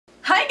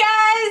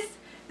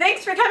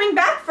Thanks for coming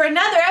back for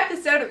another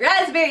episode of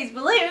Razberry's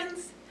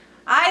Balloons.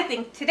 I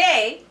think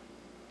today,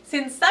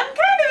 since I'm kind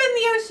of in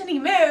the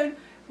oceany mood,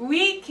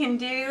 we can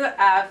do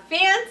a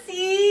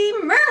fancy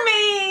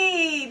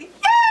mermaid!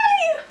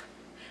 Yay!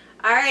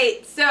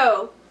 Alright,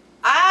 so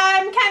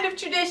I'm kind of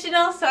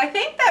traditional, so I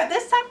think that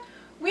this time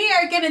we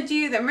are going to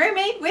do the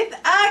mermaid with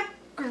a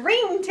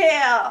green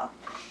tail.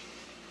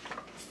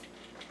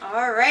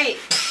 Alright.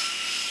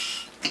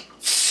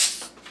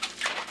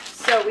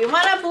 So we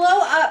want to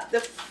blow up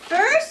the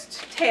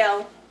first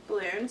tail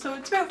balloon, so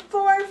it's about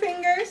 4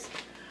 fingers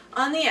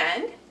on the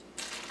end,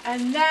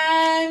 and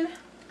then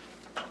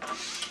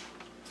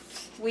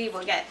we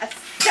will get a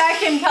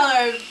second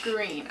color of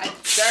green, a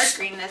dark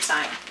green this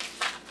time.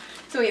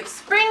 So we have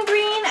spring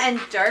green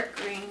and dark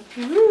green.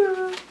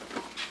 Woo.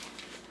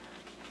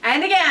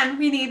 And again,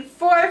 we need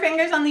 4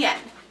 fingers on the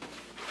end.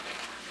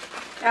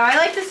 Now I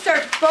like to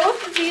start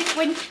both of these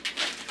green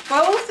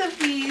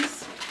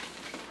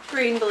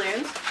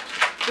balloons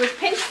with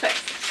pinch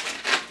twists.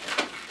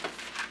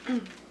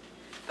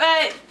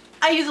 But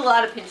I use a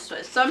lot of pinch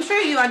twists, so I'm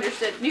sure you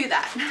knew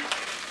that.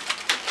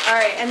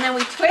 Alright, and then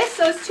we twist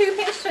those 2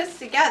 pinch twists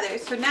together,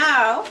 so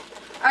now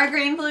our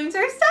green balloons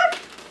are stuck.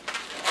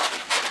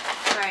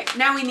 Alright,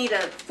 now we need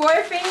a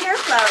 4-finger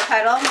flower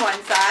petal on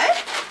one side,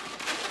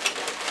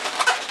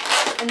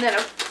 and then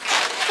a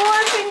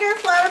 4-finger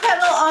flower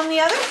petal on the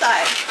other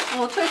side, and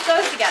we'll twist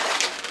those together.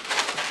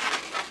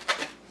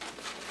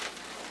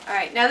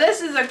 Alright, now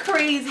this is a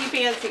crazy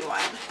fancy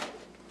one.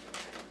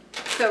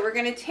 So we're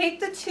going to take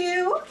the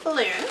 2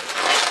 balloons,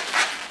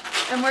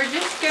 and we're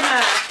just going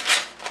to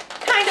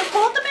kind of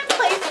hold them in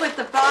place with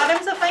the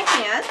bottoms of my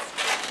hands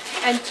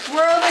and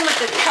twirl them with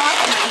the top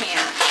of my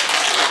hand.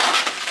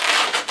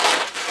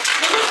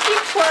 And just keep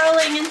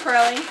twirling and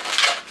twirling.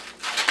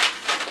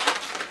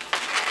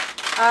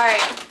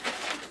 Alright.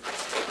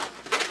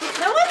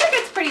 Now once it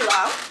gets pretty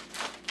long,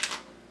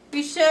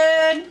 we should,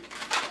 I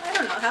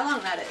don't know how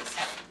long that is.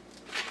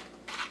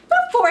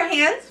 About 4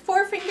 hands,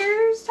 4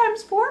 fingers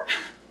times 4.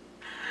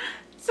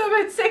 So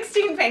about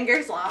 16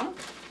 fingers long.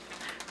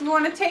 We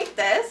want to take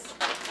this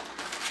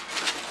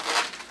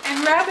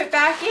and wrap it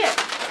back in.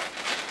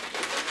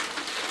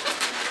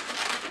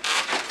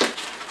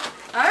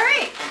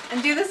 Alright,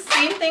 and do the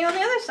same thing on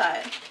the other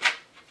side.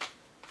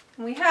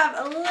 We have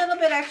a little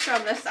bit extra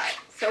on this side,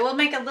 so we'll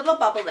make a little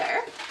bubble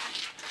there.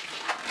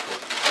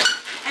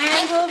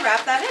 And we'll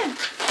wrap that in.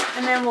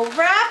 And then we'll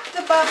wrap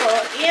the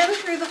bubble in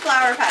through the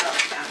flower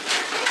petals down here.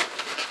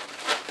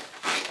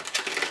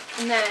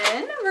 And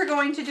then we're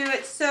going to do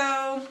it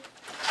so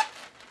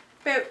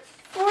about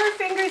 4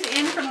 fingers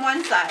in from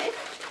one side.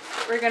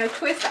 We're going to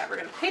twist that. We're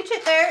going to pinch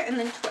it there and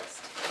then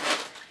twist.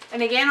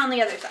 And again on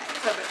the other side.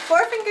 So about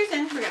 4 fingers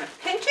in, we're going to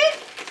pinch it.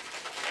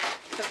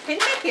 So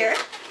pinch it here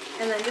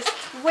and then just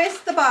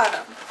twist the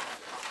bottom.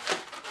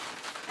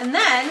 And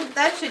then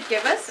that should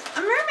give us a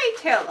mermaid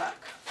tail look.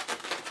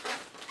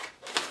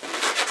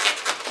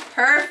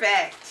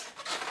 Perfect.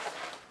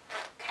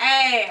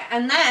 Okay,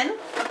 and then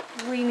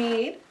we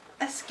need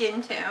a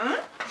skin tone.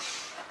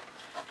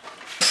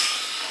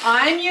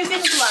 I'm using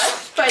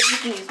blush, but you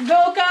can use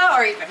mocha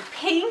or even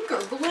pink or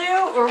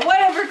blue or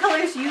whatever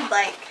colors you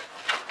like.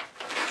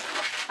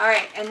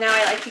 Alright, and now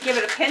I like to give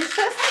it a pinch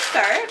twist to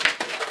start.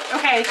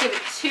 Okay, I give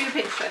it 2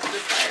 pinch twists to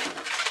start.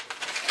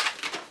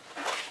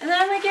 And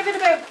then I'm going to give it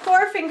about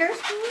 4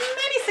 fingers,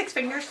 maybe 6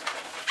 fingers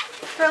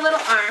for a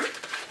little arm.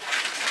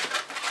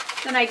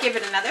 Then I give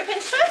it another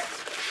pinch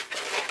twist.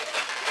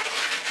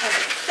 And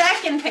a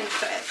second pinch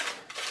twist.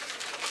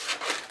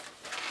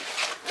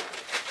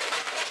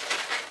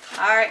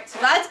 Alright, so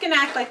that's going to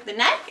act like the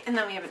neck, and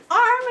then we have an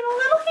arm and a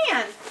little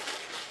hand.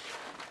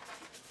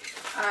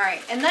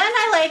 Alright, and then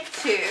I like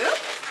to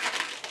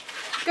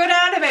go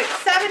down about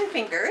 7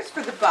 fingers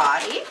for the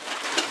body.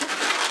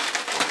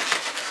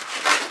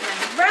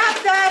 And wrap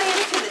that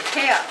into the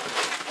tail,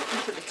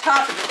 into the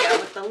top of the tail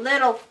with the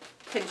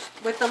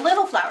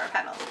little flower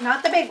petals,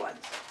 not the big ones.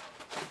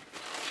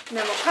 And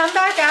then we'll come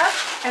back up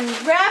and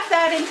wrap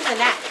that into the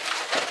neck.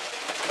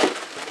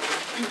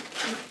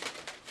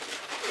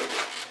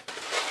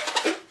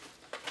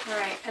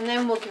 Alright, and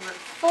then we'll give her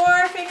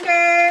 4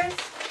 fingers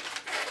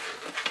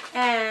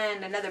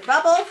and another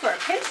bubble for a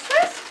pinch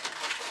twist.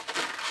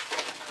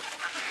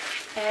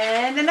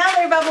 And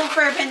another bubble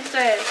for a pinch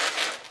twist.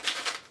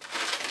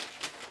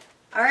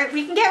 Alright,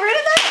 we can get rid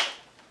of that.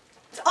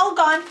 It's all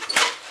gone.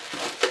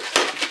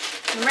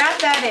 And wrap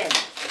that in.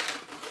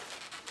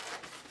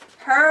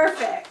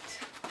 Perfect.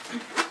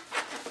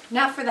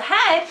 Now for the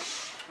head,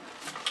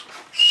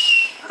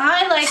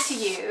 I like to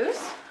use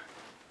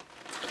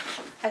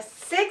a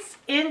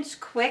 6-inch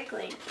quick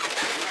link.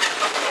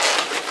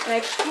 And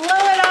I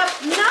blow it up,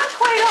 not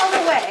quite all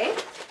the way,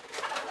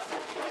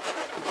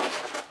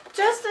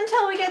 just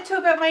until we get to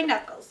about my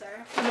knuckles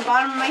there, on the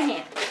bottom of my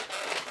hand.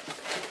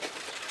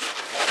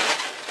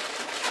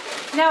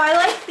 Now I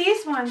like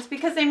these ones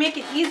because they make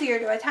it easier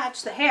to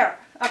attach the hair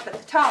up at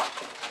the top.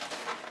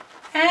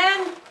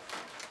 And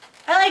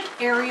I like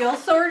Ariel,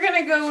 so we're going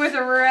to go with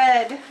a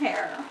red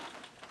hair.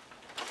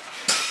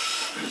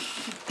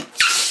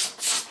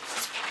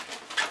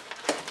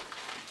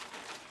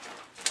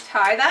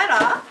 tie that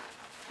off.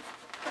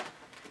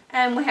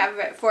 And we have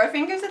about 4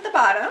 fingers at the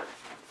bottom.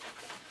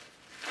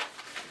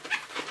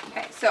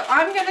 Okay, so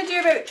I'm going to do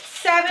about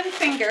 7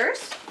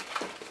 fingers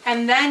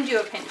and then do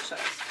a pinch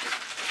twist.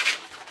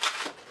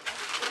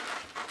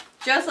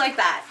 Just like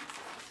that.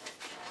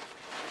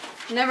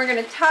 And then we're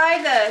going to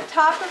tie the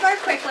top of our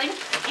quick link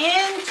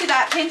into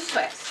that pinch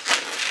twist.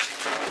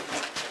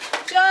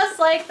 Just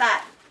like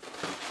that.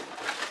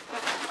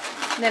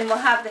 And then we'll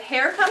have the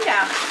hair come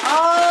down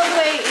all the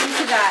way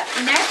into that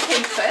neck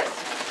pinch twist.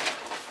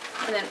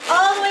 And then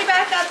all the way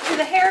back up to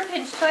the hair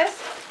pinch twist.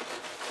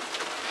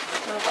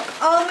 And we'll go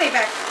all the way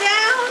back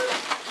down.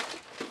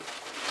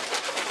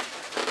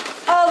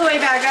 All the way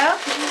back up.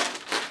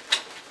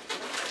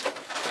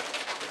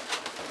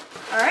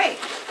 Alright.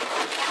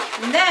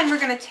 And then we're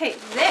going to take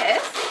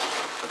this,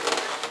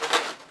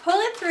 pull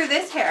it through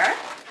this hair,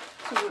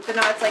 so the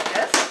knot's like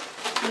this,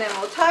 and then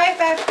we'll tie it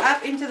back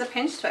up into the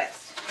pinch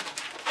twist.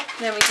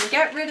 And then we can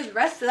get rid of the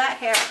rest of that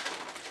hair.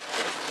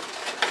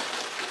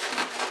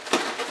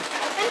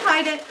 And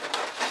hide it.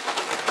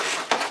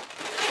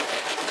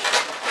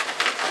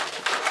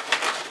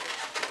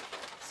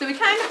 So we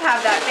kind of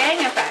have that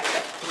bang effect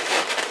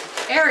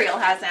that Ariel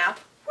has now.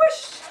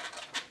 Whoosh!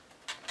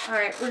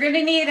 Alright, we're going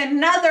to need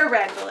another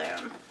red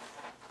balloon.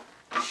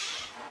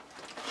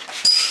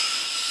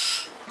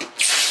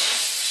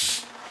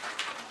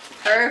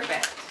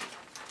 Perfect.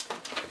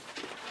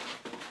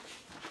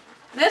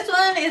 This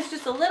one is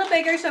just a little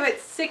bigger, so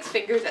it's 6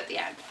 fingers at the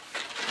end.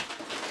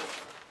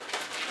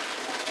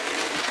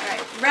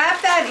 Alright,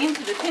 wrap that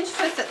into the pinch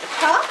twist at the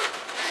top.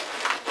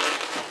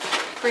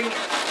 Bring it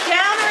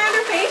down around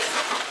her face.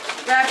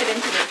 Wrap it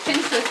into the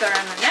pinch twist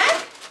around the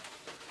neck.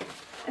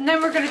 And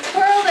then we're going to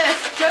twirl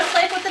this just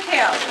like with the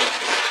tail.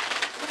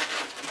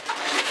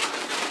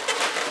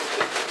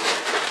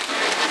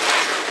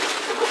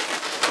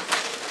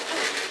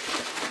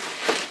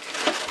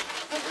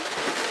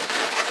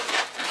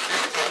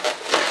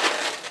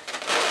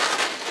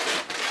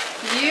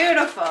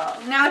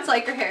 Beautiful. Now it's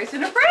like her hair's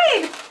in a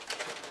braid.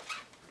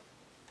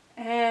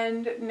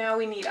 And now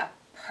we need a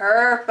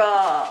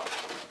purple.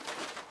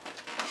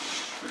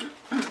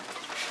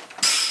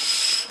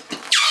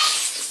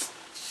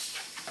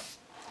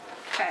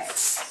 Okay,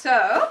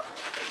 so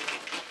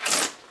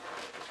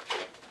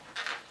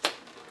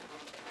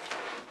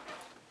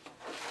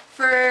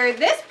for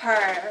this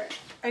part,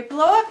 I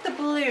blow up the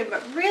balloon,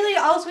 but really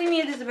all we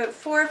need is about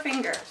 4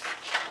 fingers.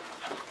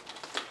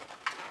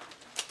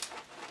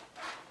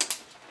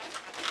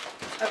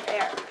 Of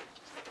air.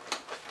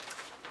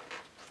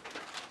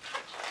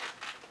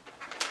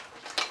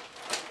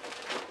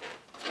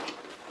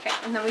 Okay,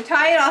 and then we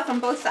tie it off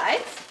on both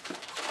sides.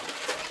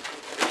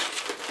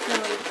 Then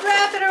we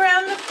wrap it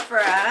around the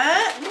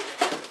front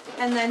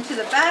and then to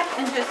the back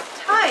and just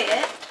tie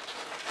it.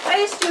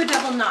 I just do a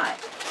double knot.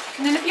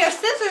 And then if you have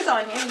scissors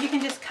on you, you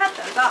can just cut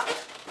those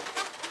off.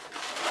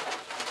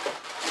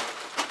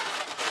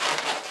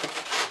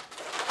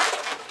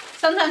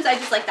 Sometimes I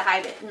just like to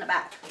hide it in the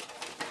back.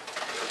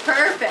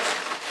 Perfect.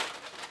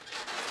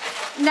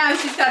 Now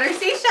she's got her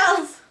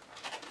seashells.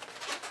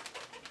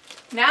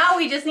 Now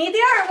we just need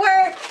the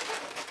artwork.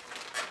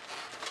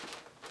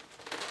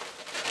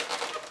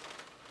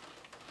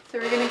 So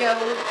we're going to go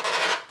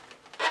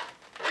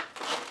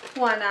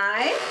 1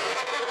 eye.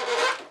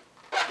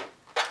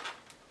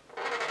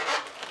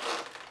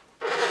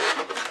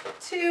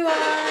 2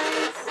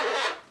 eyes.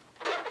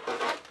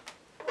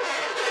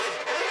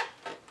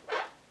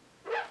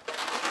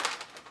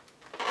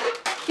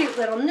 Cute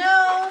little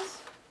nose.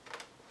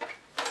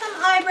 Some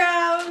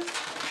eyebrows.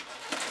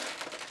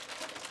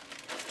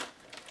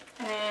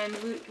 And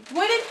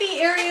wouldn't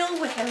be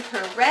Ariel without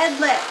her red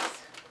lips.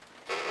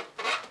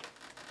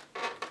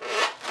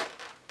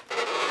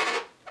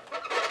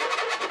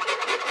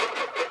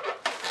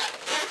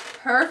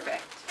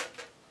 Perfect.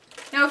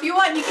 Now if you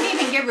want, you can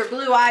even give her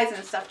blue eyes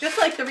and stuff, just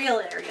like the real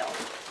Ariel.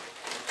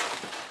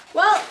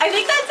 Well, I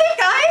think that's it,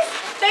 guys.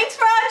 Thanks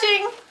for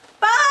watching.